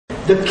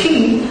the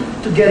key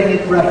to getting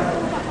it right.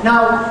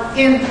 Now,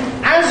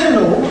 as you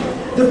know,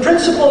 the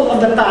principle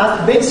of the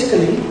path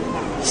basically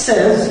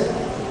says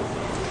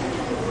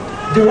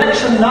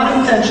direction, not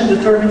intention,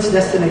 determines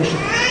destination.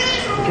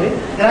 Okay?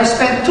 And I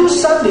spent 2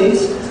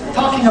 Sundays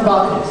talking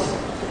about this.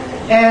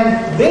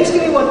 And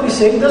basically what we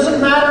say, it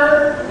doesn't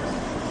matter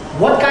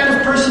what kind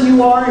of person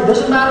you are, it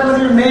doesn't matter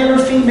whether you're male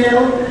or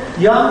female,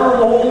 young or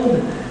old,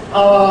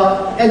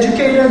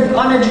 educated,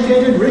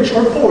 uneducated, rich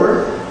or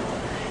poor.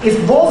 If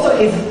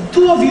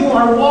 2 of you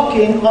are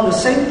walking on the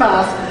same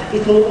path,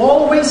 it will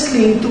always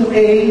lead to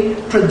a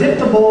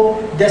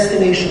predictable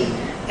destination.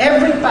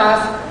 Every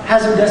path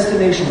has a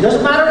destination.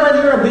 Doesn't matter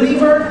whether you're a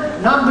believer,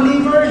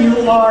 non-believer,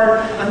 you are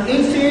an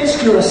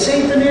atheist, you're a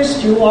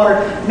Satanist, you are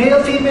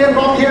male, female,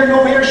 long hair,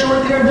 no hair,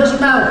 short hair,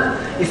 doesn't matter.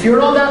 If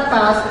you're on that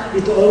path,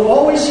 it will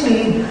always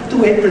lead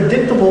to a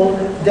predictable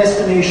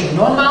destination.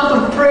 No amount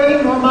of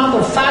praying, no amount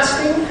of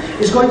fasting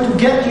is going to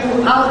get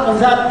you out of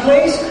that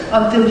place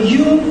until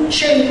you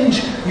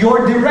change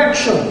your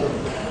direction.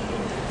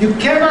 You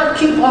cannot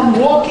keep on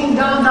walking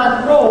down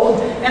that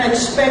road and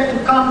expect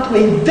to come to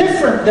a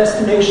different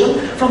destination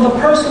from the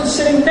person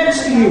sitting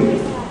next to you.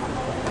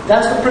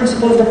 That's the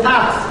principle of the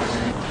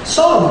path.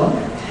 Solomon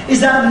is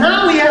that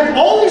now he had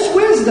all this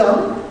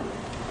wisdom,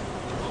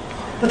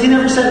 but he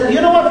never said, you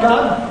know what,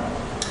 God?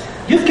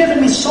 You've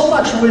given me so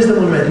much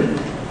wisdom already.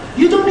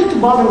 You don't need to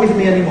bother with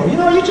me anymore.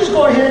 You just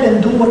go ahead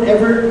and do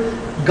whatever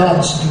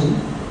gods do.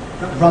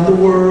 Run the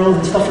world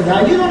and stuff like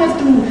that. You don't have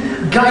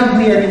to guide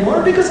me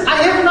anymore because I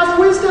have enough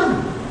wisdom.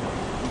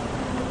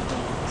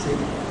 See?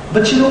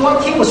 But you know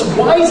what? He was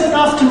wise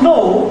enough to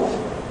know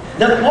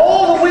that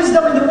all the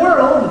wisdom in the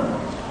world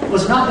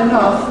was not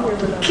enough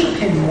to keep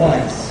him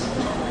wise.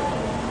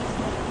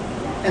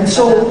 And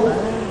so,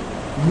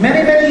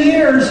 many, many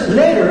years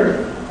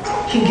later,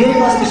 he gave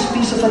us this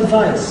piece of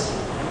advice.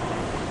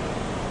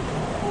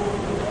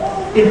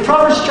 In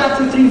Proverbs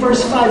chapter 3,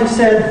 verse 5, he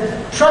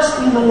said, trust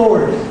in the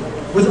Lord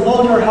with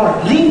all your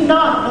heart. Lean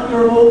not on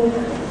your own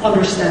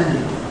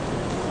understanding.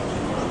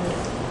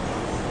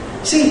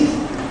 See,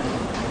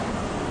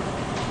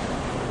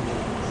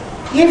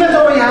 even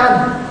though he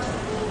had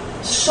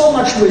so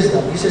much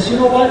wisdom, he says, you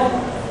know what?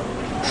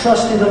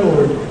 Trust in the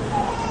Lord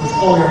with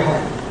all your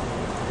heart.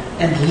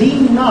 And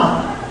lean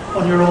not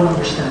on your own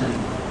understanding.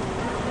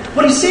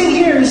 What he's saying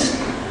here is,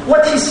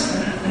 what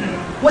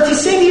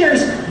he's saying here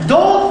is,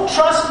 don't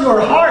trust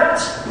your heart.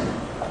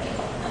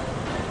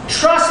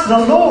 Trust the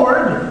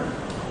Lord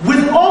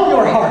with all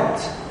your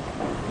heart.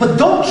 But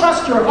don't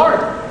trust your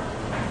heart.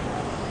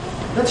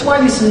 That's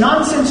why this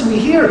nonsense we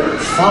hear,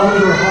 follow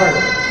your heart.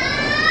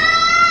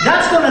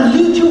 That's going to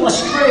lead you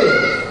astray.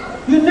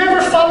 You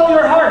never follow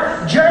your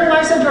heart.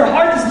 Jeremiah said your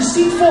heart is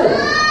deceitful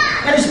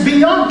and it's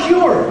beyond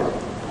cure.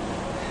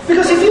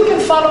 Because if you can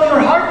follow your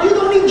heart, you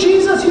don't need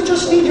Jesus, you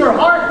just need your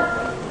heart.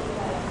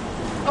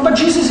 Oh, but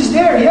Jesus is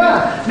there,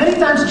 yeah. Many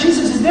times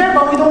Jesus is there,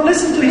 but we don't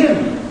listen to Him.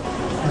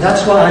 And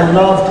that's why I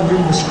love to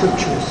read the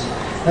Scriptures.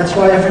 That's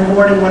why every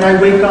morning when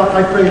I wake up,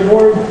 I pray,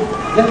 Lord,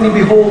 let me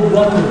behold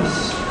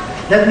wonders.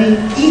 Let me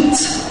eat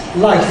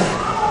life.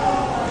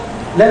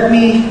 Let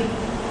me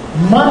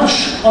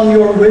munch on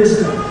your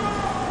wisdom.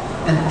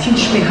 And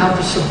teach me how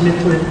to submit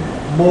to it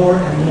more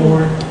and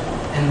more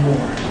and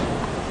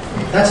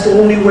more. That's the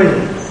only way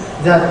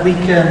that we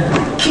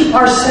can keep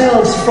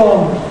ourselves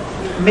from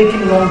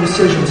making wrong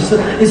decisions.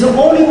 It's the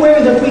only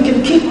way that we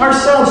can keep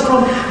ourselves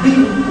from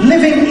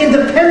living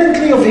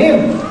independently of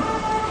Him.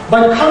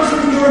 By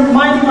constantly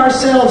reminding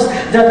ourselves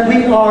that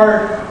we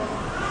are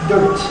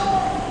dirt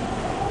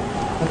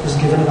that was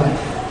given life.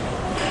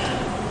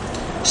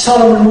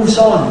 Solomon moves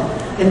on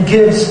and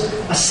gives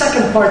a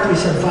second part to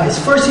his advice.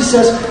 First he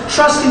says,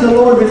 trust in the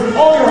Lord with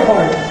all your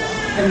heart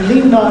and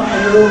lean not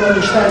on your own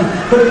understanding.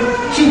 But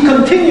he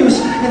continues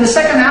in the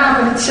second half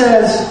and it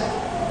says,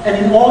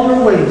 and in all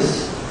your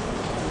ways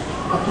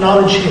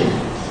acknowledge Him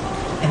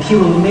and He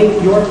will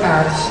make your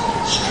paths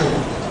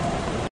straight.